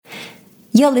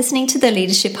You're listening to the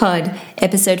Leadership Pod,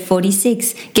 episode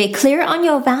 46. Get clear on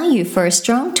your value for a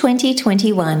strong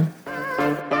 2021.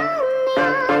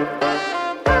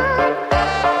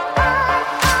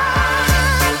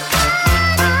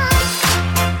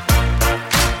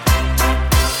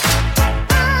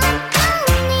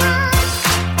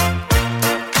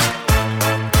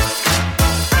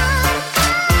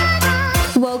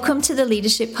 Welcome to the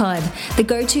Leadership Pod, the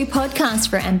go-to podcast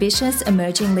for ambitious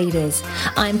emerging leaders.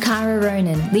 I'm Cara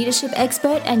Ronan, leadership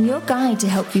expert and your guide to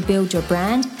help you build your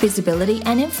brand, visibility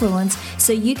and influence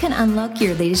so you can unlock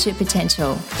your leadership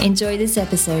potential. Enjoy this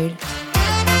episode.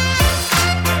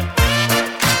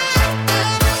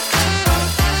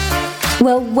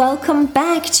 Well, welcome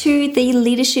back to the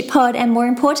Leadership Pod, and more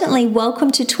importantly, welcome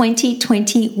to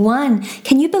 2021.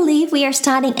 Can you believe we are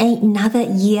starting another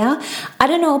year? I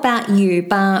don't know about you,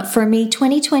 but for me,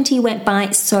 2020 went by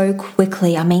so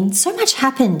quickly. I mean, so much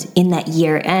happened in that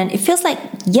year, and it feels like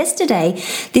yesterday.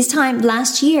 This time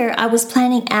last year, I was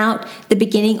planning out the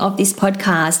beginning of this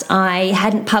podcast. I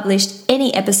hadn't published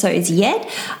any episodes yet.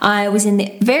 I was in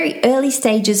the very early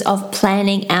stages of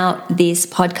planning out this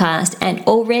podcast, and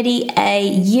already a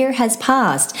year has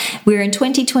passed. We're in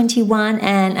 2021,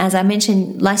 and as I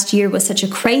mentioned, last year was such a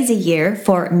crazy year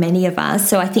for many of us.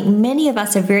 So I think many of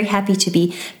us are very happy to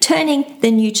be turning the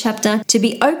new chapter, to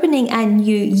be opening a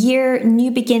new year,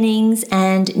 new beginnings,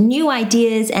 and new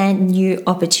ideas and new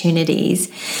opportunities.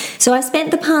 So I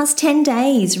spent the past 10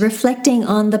 days reflecting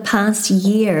on the past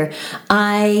year.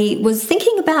 I was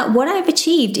thinking about what I've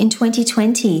achieved in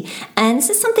 2020, and this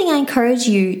is something I encourage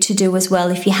you to do as well.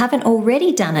 If you haven't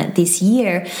already done it this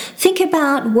year, think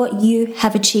about what you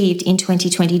have achieved in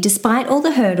 2020, despite all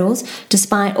the hurdles,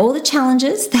 despite all the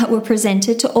challenges that were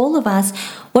presented to all of us.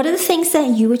 What are the things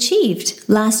that you achieved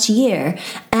last year?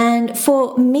 And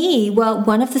for me, well,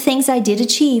 one of the things I did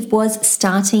achieve was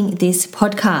starting this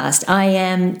podcast. I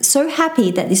am so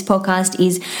happy that this podcast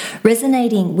is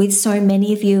resonating with so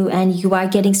many of you, and you are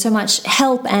getting so much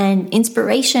help and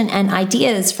inspiration and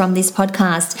ideas from this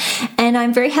podcast. And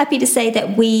I'm very happy to say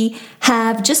that we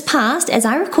have just passed, as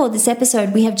I record this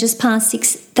episode, we have just passed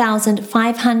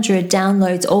 6,500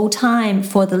 downloads all time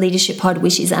for the Leadership Pod,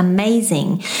 which is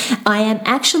amazing. I am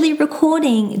actually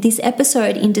recording this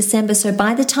episode in December, so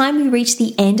by the time we reach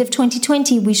the end of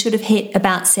 2020, we should have hit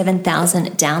about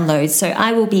 7,000 downloads. So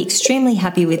I will be extremely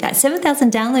happy with that.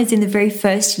 7,000 downloads in the very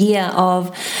first year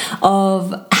of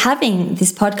having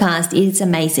this podcast is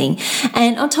amazing.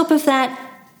 And on top of that,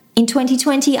 in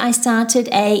 2020, I started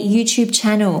a YouTube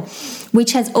channel,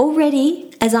 which has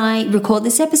already, as I record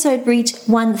this episode, reached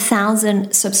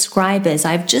 1,000 subscribers.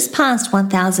 I've just passed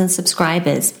 1,000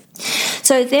 subscribers.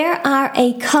 So there are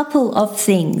a couple of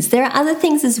things. There are other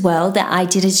things as well that I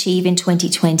did achieve in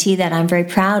 2020 that I'm very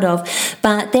proud of,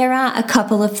 but there are a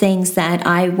couple of things that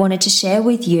I wanted to share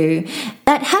with you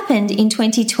that happened in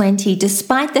 2020,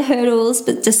 despite the hurdles,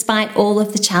 but despite all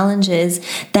of the challenges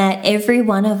that every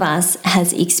one of us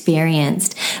has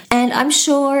experienced. And I'm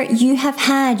sure you have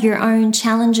had your own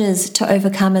challenges to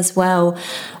overcome as well,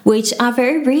 which are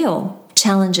very real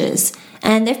challenges.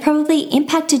 And they've probably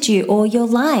impacted you or your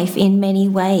life in many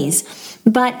ways.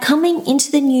 But coming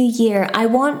into the new year, I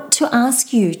want to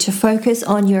ask you to focus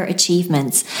on your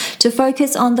achievements, to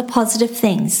focus on the positive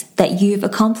things that you've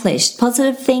accomplished,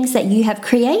 positive things that you have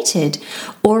created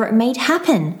or made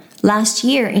happen last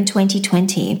year in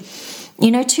 2020.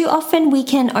 You know, too often we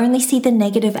can only see the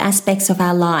negative aspects of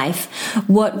our life,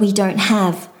 what we don't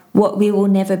have, what we will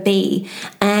never be.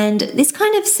 And this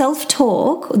kind of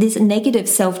self-talk, this negative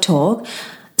self-talk,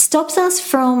 stops us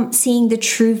from seeing the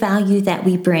true value that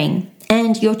we bring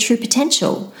and your true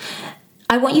potential.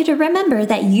 I want you to remember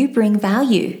that you bring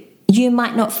value. You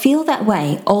might not feel that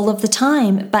way all of the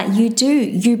time, but you do.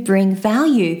 You bring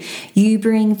value. You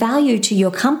bring value to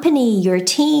your company, your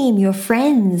team, your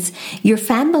friends, your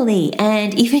family,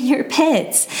 and even your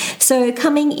pets. So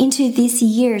coming into this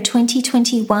year,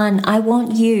 2021, I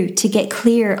want you to get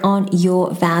clear on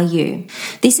your value.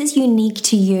 This is unique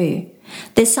to you.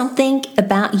 There's something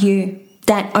about you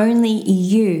that only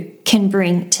you can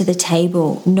bring to the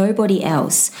table, nobody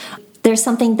else. There's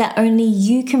something that only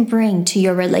you can bring to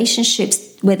your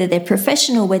relationships, whether they're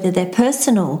professional, whether they're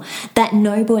personal, that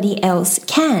nobody else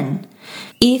can.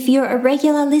 If you're a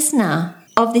regular listener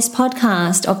of this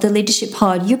podcast, of the Leadership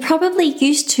Pod, you're probably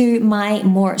used to my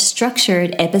more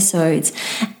structured episodes.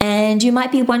 And you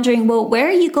might be wondering, well, where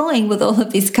are you going with all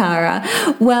of this, Cara?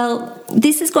 Well,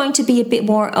 this is going to be a bit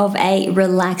more of a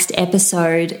relaxed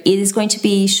episode. It is going to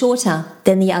be shorter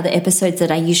than the other episodes that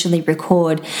I usually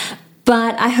record.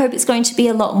 But I hope it's going to be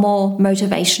a lot more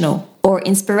motivational or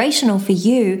inspirational for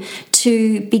you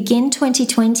to begin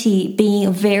 2020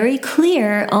 being very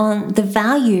clear on the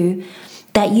value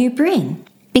that you bring.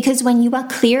 Because when you are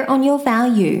clear on your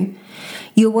value,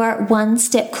 you are one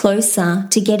step closer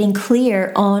to getting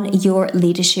clear on your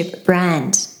leadership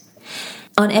brand.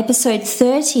 On episode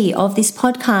 30 of this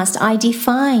podcast, I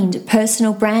defined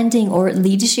personal branding or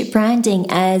leadership branding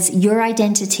as your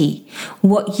identity,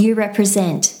 what you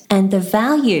represent, and the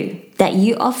value that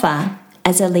you offer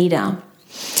as a leader.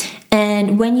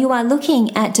 And when you are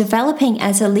looking at developing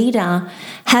as a leader,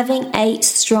 having a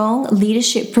strong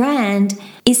leadership brand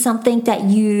is something that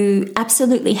you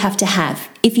absolutely have to have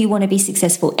if you want to be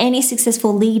successful. Any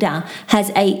successful leader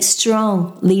has a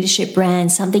strong leadership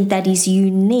brand, something that is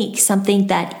unique, something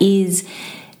that is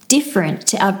different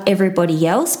to everybody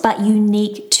else, but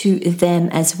unique to them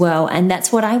as well. And that's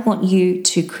what I want you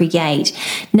to create.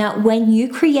 Now, when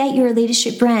you create your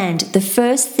leadership brand, the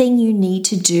first thing you need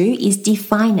to do is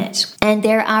define it. And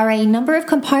there are a number of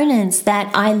components that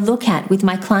I look at with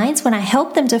my clients when I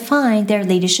help them define their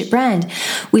leadership brand.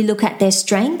 We look at their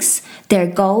strengths, their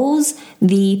goals,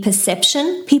 the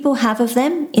perception people have of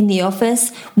them in the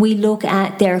office. We look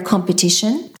at their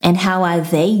competition and how are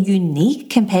they unique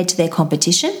compared to their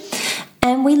competition.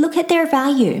 And we look at their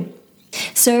value.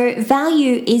 So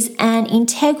value is an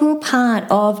integral part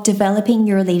of developing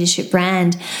your leadership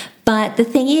brand. But the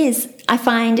thing is, I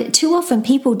find too often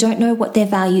people don't know what their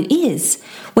value is.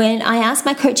 When I ask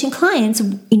my coaching clients,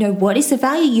 what is the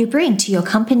value you bring to your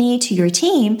company, to your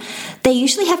team, they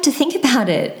usually have to think about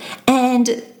it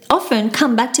and often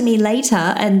come back to me later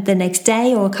and the next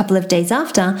day or a couple of days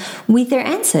after with their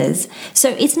answers. So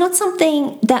it's not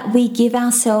something that we give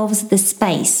ourselves the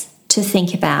space to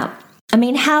think about. I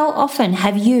mean, how often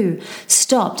have you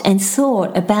stopped and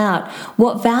thought about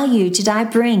what value did I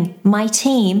bring my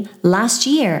team last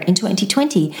year in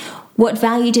 2020? What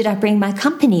value did I bring my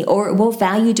company, or what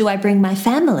value do I bring my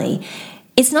family?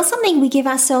 It's not something we give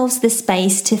ourselves the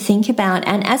space to think about.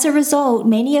 And as a result,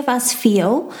 many of us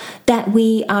feel that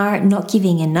we are not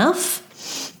giving enough,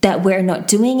 that we're not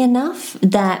doing enough,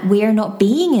 that we're not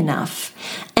being enough.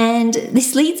 And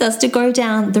this leads us to go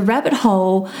down the rabbit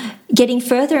hole, getting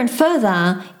further and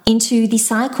further into the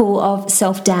cycle of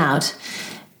self-doubt,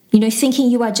 thinking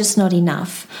you are just not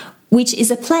enough, which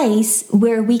is a place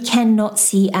where we cannot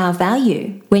see our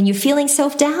value. When you're feeling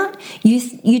self-doubt,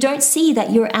 you don't see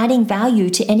that you're adding value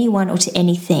to anyone or to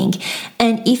anything.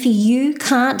 And if you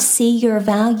can't see your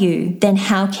value, then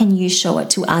how can you show it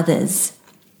to others?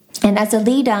 And as a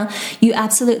leader, you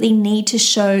absolutely need to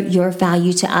show your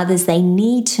value to others. They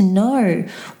need to know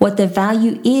what the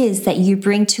value is that you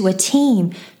bring to a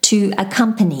team, to a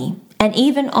company, and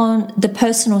even on the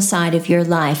personal side of your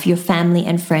life, your family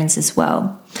and friends as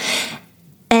well.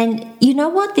 And you know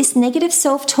what? This negative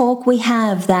self-talk we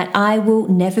have that I will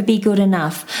never be good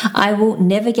enough, I will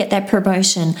never get that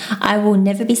promotion, I will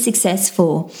never be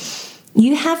successful.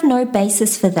 You have no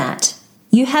basis for that.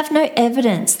 You have no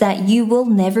evidence that you will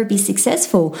never be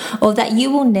successful, or that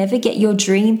you will never get your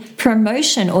dream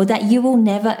promotion, or that you will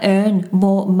never earn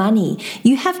more money.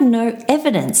 You have no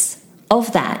evidence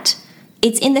of that.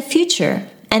 It's in the future,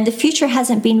 and the future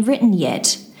hasn't been written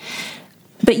yet.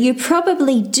 But you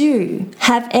probably do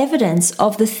have evidence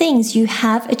of the things you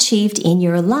have achieved in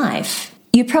your life.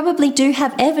 You probably do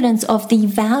have evidence of the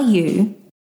value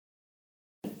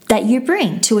that you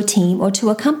bring to a team or to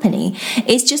a company.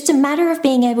 It's just a matter of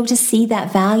being able to see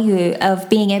that value, of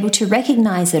being able to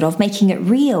recognize it, of making it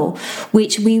real,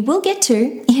 which we will get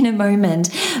to in a moment.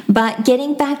 But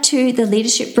getting back to the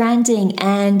leadership branding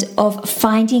and of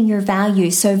finding your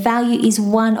value. So value is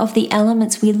one of the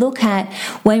elements we look at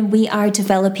when we are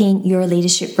developing your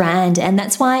leadership brand. And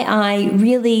that's why I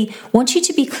really want you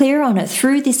to be clear on it.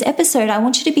 Through this episode, I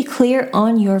want you to be clear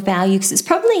on your value, because it's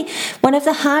probably one of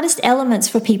the hardest elements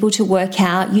for people to work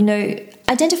out.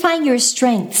 Identifying your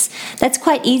strengths. That's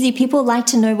quite easy. People like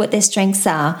to know what their strengths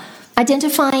are.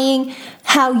 Identifying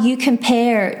how you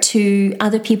compare to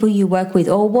other people you work with,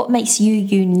 or what makes you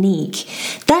unique.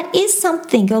 That is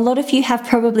something a lot of you have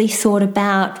probably thought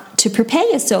about to prepare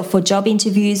yourself for job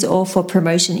interviews or for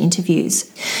promotion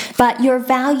interviews. But your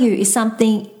value is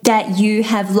something that you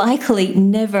have likely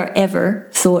never ever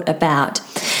thought about.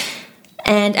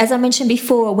 And as I mentioned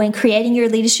before, when creating your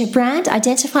leadership brand,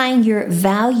 identifying your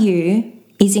value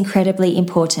is incredibly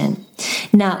important.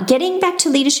 Now, getting back to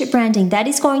leadership branding, that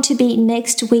is going to be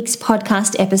next week's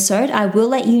podcast episode. I will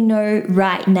let you know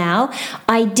right now.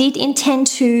 I did intend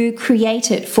to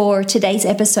create it for today's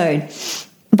episode,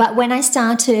 but when I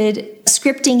started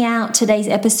scripting out today's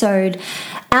episode,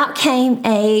 out came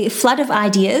a flood of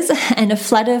ideas and a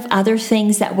flood of other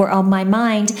things that were on my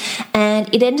mind,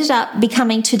 and it ended up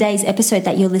becoming today's episode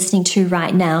that you're listening to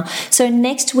right now. So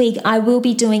next week I will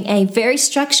be doing a very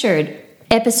structured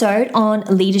episode on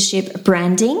leadership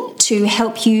branding to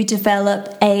help you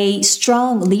develop a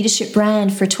strong leadership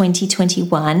brand for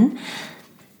 2021.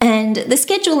 And the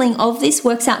scheduling of this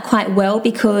works out quite well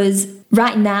because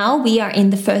right now we are in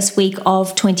the first week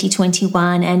of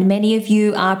 2021, and many of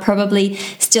you are probably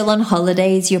still on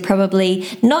holidays. You're probably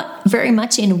not very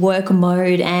much in work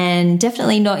mode and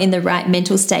definitely not in the right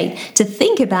mental state to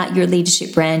think about your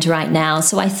leadership brand right now.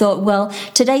 So I thought, well,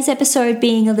 today's episode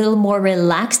being a little more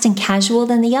relaxed and casual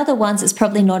than the other ones, it's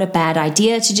probably not a bad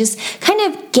idea to just kind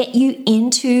of get you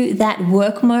into that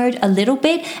work mode a little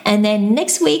bit. And then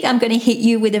next week, I'm going to hit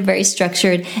you with a very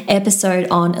structured episode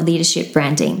on leadership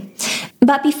branding.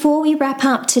 But before we wrap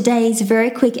up today's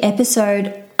very quick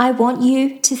episode, I want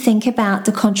you to think about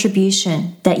the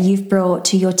contribution that you've brought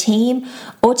to your team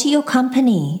or to your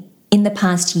company in the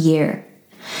past year.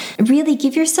 Really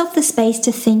give yourself the space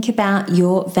to think about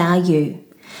your value.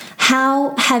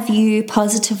 How have you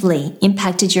positively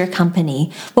impacted your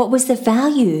company? What was the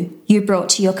value you brought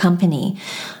to your company?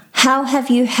 How have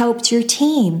you helped your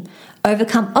team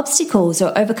overcome obstacles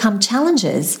or overcome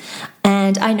challenges?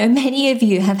 And I know many of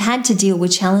you have had to deal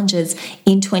with challenges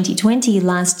in 2020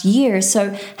 last year.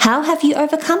 So how have you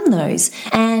overcome those?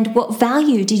 And what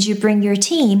value did you bring your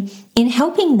team in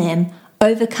helping them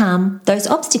overcome those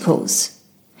obstacles?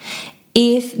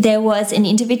 If there was an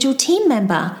individual team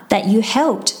member that you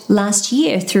helped last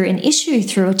year through an issue,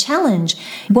 through a challenge,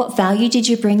 what value did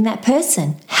you bring that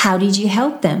person? How did you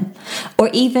help them? Or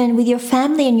even with your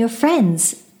family and your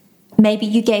friends, maybe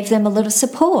you gave them a little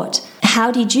support.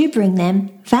 How did you bring them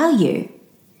value?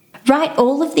 Write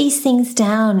all of these things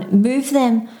down, move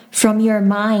them from your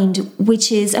mind,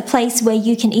 which is a place where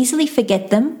you can easily forget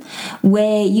them,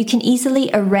 where you can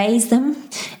easily erase them.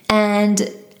 And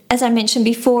as I mentioned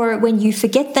before, when you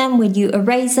forget them, when you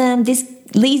erase them, this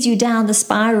leads you down the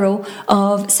spiral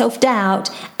of self-doubt.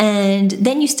 And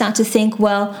then you start to think,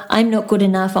 well, I'm not good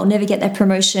enough. I'll never get that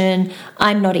promotion.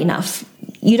 I'm not enough.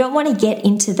 You don't want to get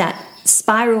into that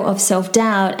spiral of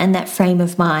self-doubt and that frame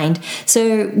of mind.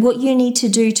 So what you need to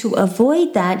do to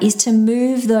avoid that is to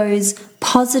move those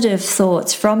positive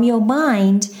thoughts from your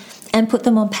mind and put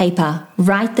them on paper,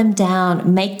 write them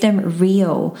down, make them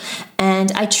real.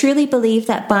 And I truly believe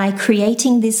that by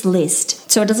creating this list,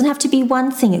 so it doesn't have to be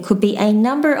one thing, it could be a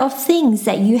number of things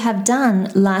that you have done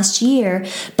last year,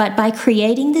 but by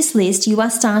creating this list, you are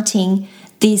starting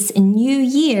this new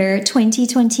year,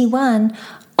 2021,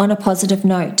 on a positive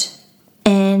note.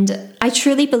 And I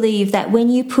truly believe that when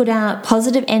you put out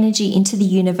positive energy into the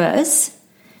universe,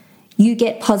 you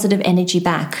get positive energy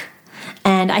back.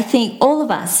 And I think all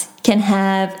of us can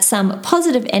have some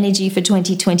positive energy for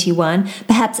 2021,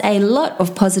 perhaps a lot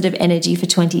of positive energy for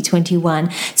 2021.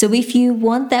 So if you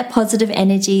want that positive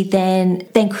energy,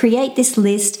 then create this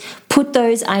list, put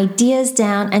those ideas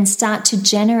down and start to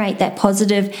generate that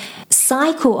positive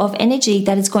cycle of energy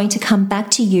that is going to come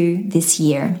back to you this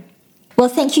year. Well,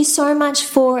 thank you so much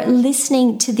for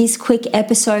listening to this quick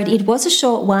episode. It was a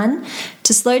short one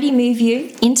to slowly move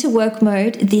you into work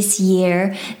mode this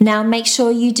year. Now, make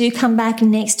sure you do come back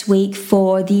next week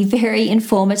for the very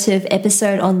informative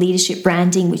episode on leadership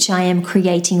branding, which I am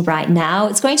creating right now.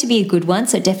 It's going to be a good one,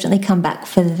 so definitely come back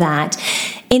for that.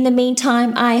 In the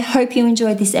meantime, I hope you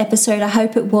enjoyed this episode. I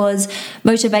hope it was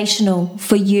motivational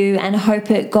for you, and I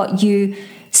hope it got you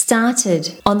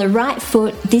started on the right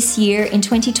foot this year in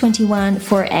 2021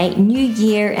 for a new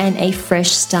year and a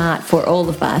fresh start for all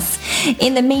of us.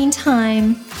 In the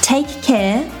meantime, take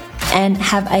care and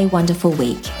have a wonderful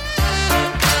week.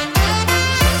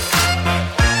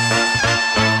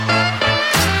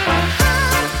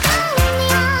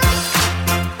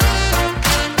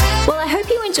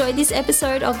 Enjoyed this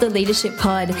episode of the Leadership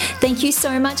Pod. Thank you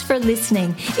so much for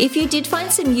listening. If you did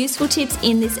find some useful tips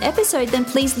in this episode, then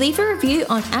please leave a review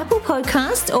on Apple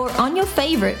Podcasts or on your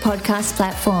favorite podcast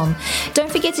platform. Don't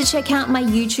forget to check out my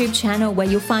YouTube channel where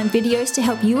you'll find videos to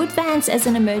help you advance as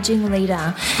an emerging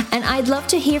leader. And I'd love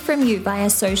to hear from you via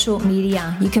social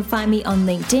media. You can find me on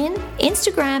LinkedIn,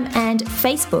 Instagram, and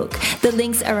Facebook. The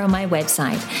links are on my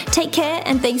website. Take care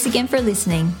and thanks again for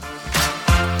listening.